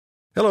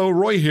Hello,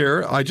 Roy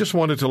here. I just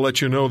wanted to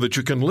let you know that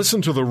you can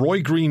listen to The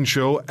Roy Green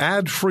Show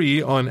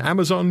ad-free on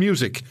Amazon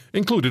Music,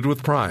 included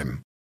with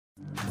Prime.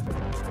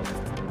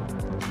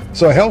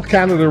 So Health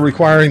Canada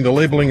requiring the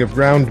labeling of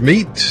ground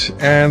meat,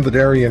 and the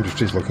dairy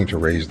industry is looking to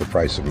raise the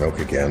price of milk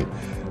again,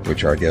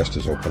 which our guest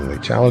is openly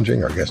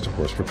challenging. Our guest, of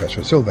course,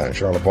 Professor Sylvain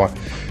Charlebois,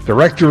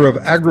 Director of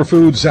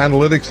Agri-Foods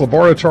Analytics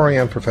Laboratory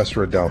and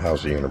Professor at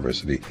Dalhousie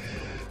University.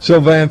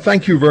 Sylvain,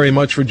 thank you very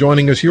much for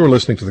joining us. You were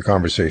listening to the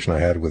conversation I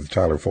had with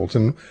Tyler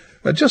Fulton.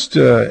 Just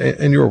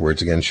in your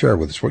words again, share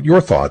with us what your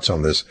thoughts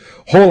on this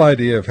whole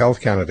idea of Health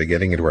Canada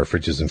getting into our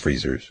fridges and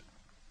freezers.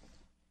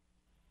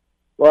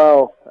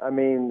 Well, I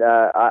mean,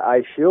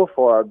 I feel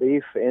for our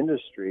beef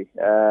industry.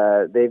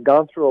 They've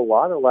gone through a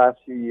lot the last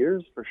few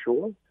years, for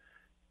sure.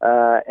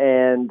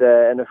 And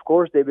of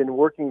course, they've been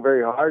working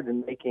very hard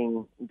in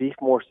making beef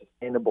more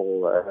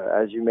sustainable.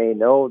 As you may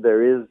know,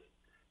 there is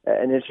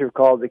an initiative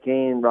called the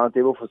Canadian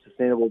Roundtable for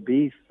Sustainable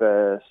Beef.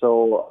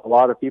 So a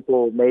lot of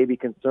people may be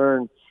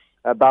concerned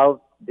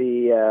about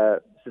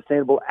the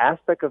sustainable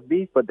aspect of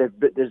beef, but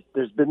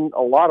there's been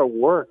a lot of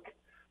work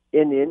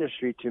in the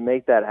industry to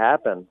make that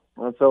happen.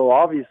 And so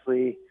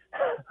obviously,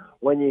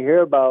 when you hear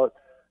about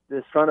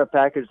this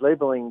front-of-package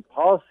labeling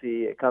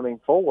policy coming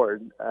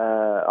forward,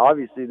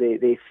 obviously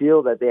they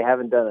feel that they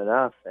haven't done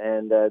enough,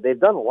 and they've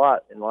done a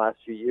lot in the last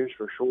few years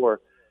for sure.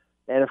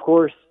 And of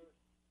course,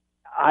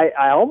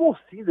 I almost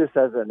see this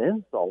as an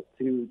insult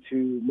to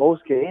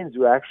most Canadians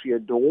who actually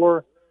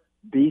adore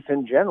beef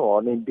in general.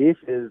 I mean, beef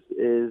is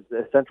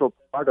a central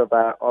part of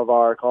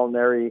our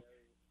culinary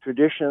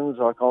traditions,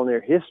 our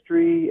culinary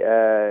history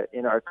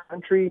in our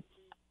country.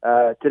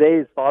 Today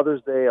is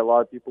Father's Day. A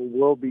lot of people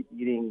will be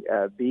eating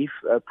beef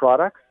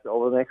products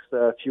over the next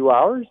few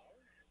hours.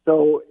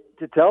 So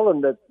to tell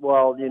them that,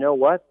 well, you know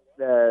what,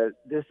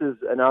 this is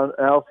an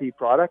unhealthy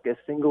product, a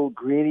single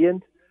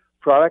ingredient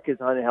product is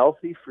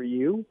unhealthy for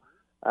you,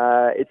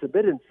 it's a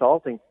bit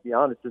insulting, to be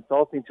honest. It's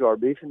insulting to our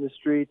beef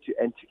industry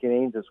and to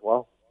Canadians as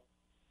well.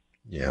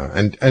 Yeah,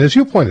 and as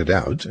you pointed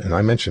out, and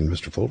I mentioned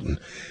Mr. Fulton,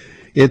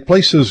 it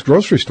places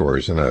grocery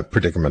stores in a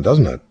predicament,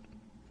 doesn't it?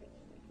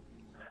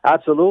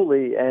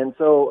 Absolutely. And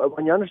so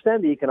when you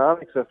understand the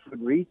economics of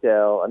food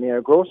retail, I mean,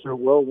 a grocer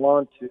will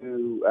want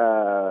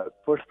to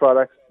push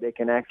products they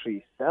can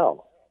actually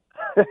sell.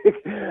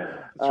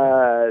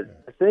 The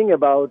thing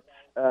about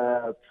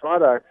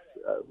products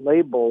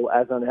labeled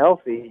as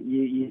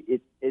unhealthy,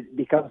 it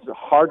becomes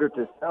harder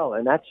to sell,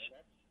 and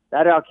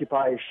that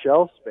occupies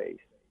shelf space,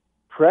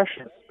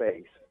 precious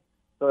space.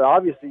 So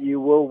obviously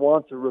you will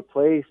want to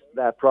replace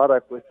that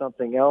product with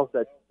something else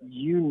that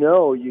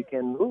you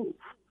can move.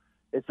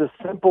 It's as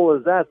simple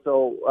as that.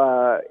 So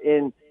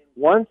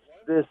once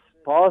this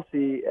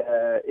policy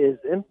is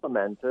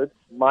implemented,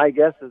 my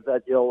guess is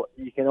that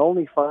you can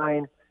only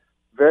find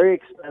very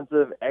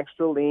expensive,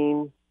 extra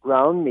lean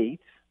ground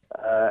meat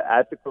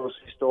at the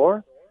grocery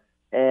store,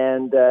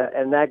 and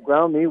that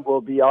ground meat will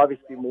be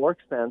obviously more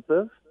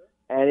expensive,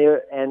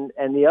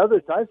 and the other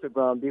types of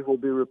ground beef will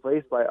be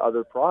replaced by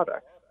other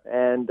products.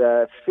 And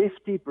 50%,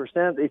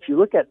 if you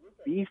look at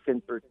beef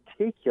in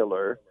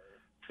particular,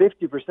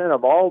 50%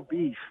 of all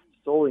beef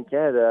sold in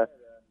Canada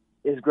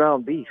is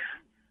ground beef.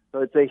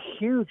 So it's a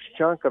huge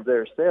chunk of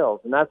their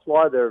sales, and that's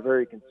why they're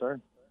very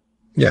concerned.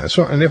 Yeah,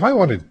 so, and if I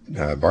wanted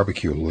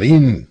barbecue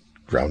lean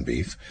ground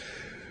beef,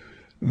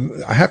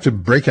 I have to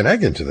break an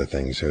egg into the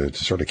thing to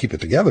sort of keep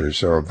it together.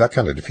 So that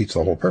kind of defeats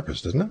the whole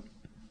purpose, doesn't it?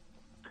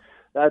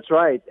 That's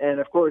right. And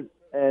of course,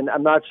 and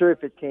I'm not sure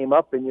if it came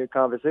up in your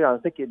conversation. I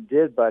don't think it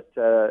did, but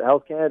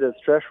Health Canada's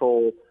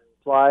threshold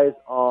applies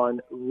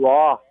on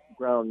raw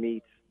ground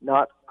meat,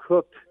 not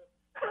cooked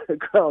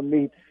ground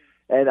meat.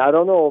 And I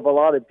don't know of a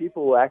lot of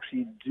people who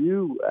actually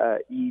do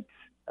eat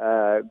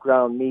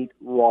ground meat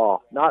raw.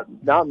 Not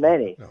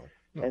many. No.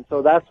 And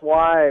so that's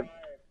why,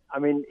 I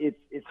mean,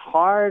 it's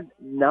hard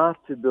not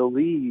to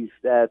believe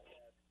that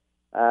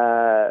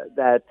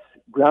that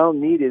ground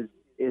meat is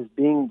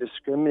being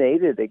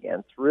discriminated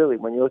against, really,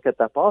 when you look at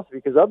that policy,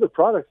 because other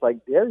products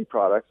like dairy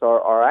products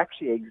are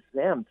actually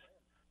exempt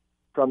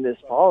from this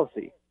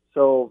policy.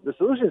 So the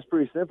solution is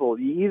pretty simple.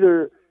 You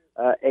either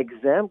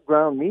exempt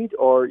ground meat,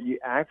 or you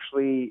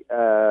actually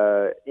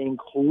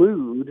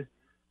include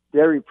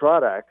dairy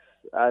products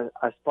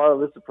as part of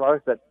a list of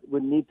products that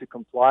would need to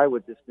comply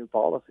with this new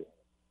policy.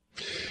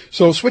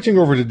 So switching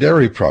over to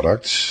dairy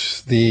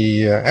products,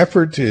 the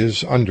effort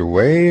is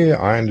underway,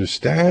 I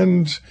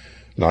understand,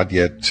 not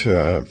yet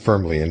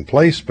firmly in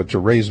place, but to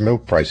raise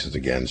milk prices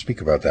again.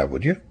 Speak about that,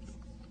 would you?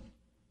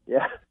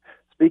 Yeah.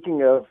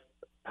 Speaking of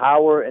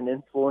power and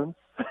influence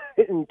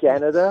in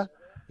Canada,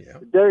 yeah.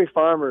 The dairy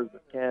farmers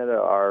of Canada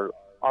are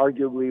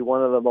arguably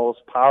one of the most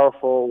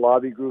powerful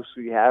lobby groups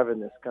we have in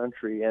this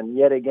country. And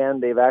yet again,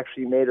 they've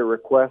actually made a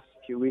request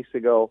a few weeks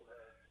ago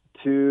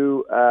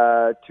to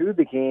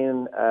the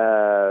Canadian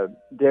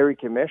Dairy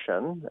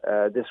Commission,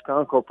 this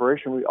Crown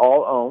Corporation we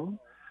all own,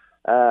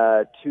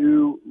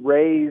 to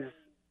raise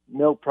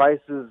milk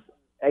prices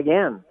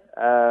again.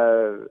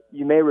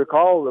 You may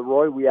recall,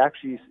 Roy,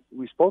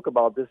 we spoke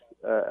about this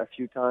a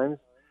few times.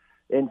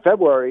 In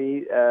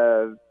February,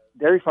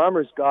 dairy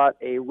farmers got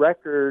a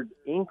record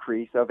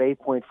increase of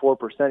 8.4%.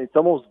 It's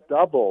almost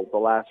double the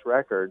last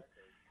record,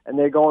 and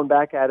they're going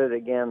back at it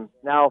again.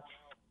 Now,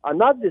 I'm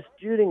not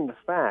disputing the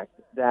fact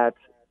that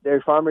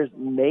dairy farmers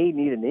may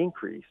need an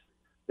increase.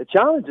 The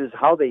challenge is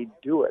how they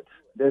do it.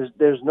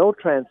 There's no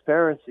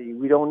transparency.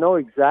 We don't know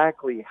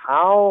exactly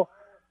how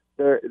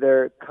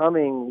they're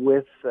coming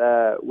with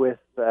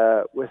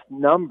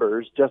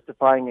numbers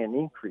justifying an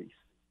increase.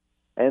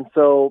 And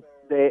so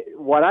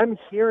what I'm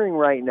hearing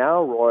right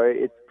now, Roy,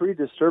 it's pretty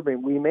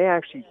disturbing. We may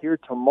actually hear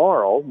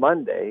tomorrow,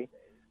 Monday,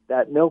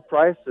 that milk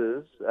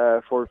prices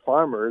for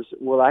farmers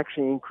will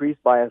actually increase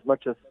by as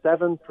much as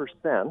 7%.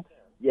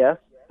 Yes,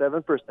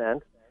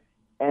 7%.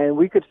 And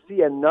we could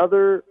see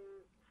another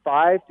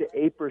 5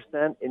 to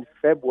 8% in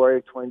February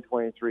of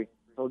 2023.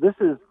 So this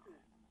is,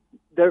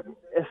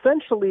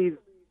 essentially,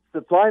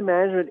 supply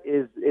management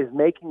is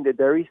making the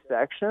dairy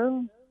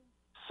section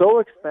so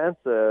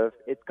expensive,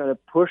 it's going to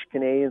push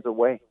Canadians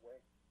away.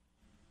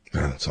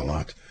 That's a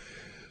lot.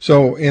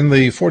 So in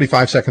the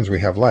 45 seconds we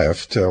have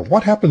left,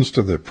 what happens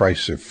to the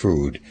price of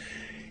food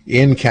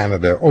in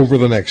Canada over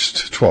the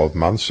next 12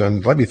 months?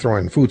 And let me throw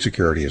in food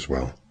security as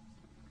well.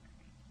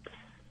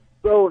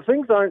 So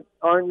things aren't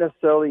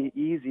necessarily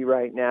easy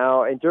right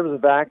now. In terms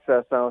of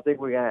access, I don't think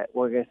we're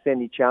going to see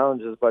any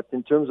challenges. But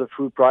in terms of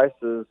food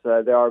prices,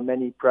 there are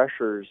many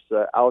pressures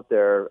out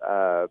there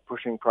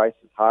pushing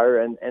prices higher.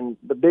 And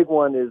the big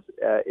one is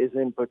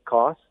input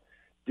costs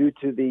due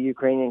to the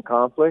Ukrainian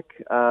conflict.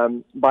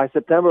 By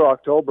September,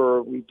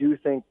 October, we do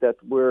think that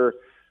we're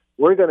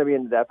going to be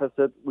in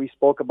deficit. We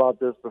spoke about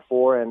this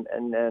before, and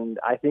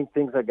I think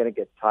things are going to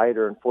get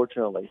tighter,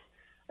 unfortunately.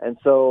 And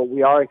so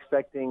we are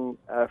expecting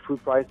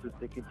food prices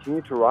to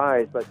continue to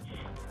rise. But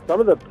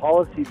some of the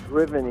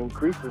policy-driven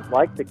increases,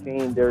 like the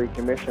Canadian Dairy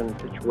Commission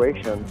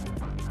situation,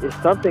 is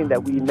something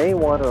that we may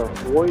want to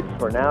avoid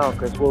for now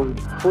because we're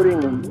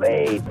putting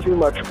way too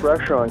much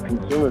pressure on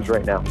consumers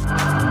right now.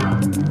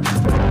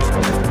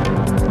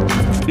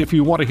 If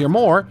you want to hear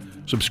more,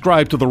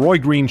 subscribe to The Roy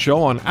Green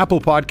Show on Apple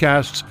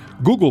Podcasts,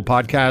 Google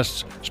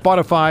Podcasts,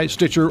 Spotify,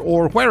 Stitcher,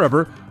 or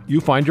wherever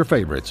you find your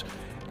favorites.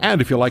 And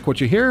if you like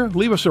what you hear,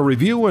 leave us a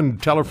review and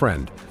tell a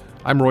friend.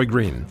 I'm Roy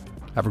Green.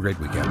 Have a great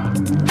weekend.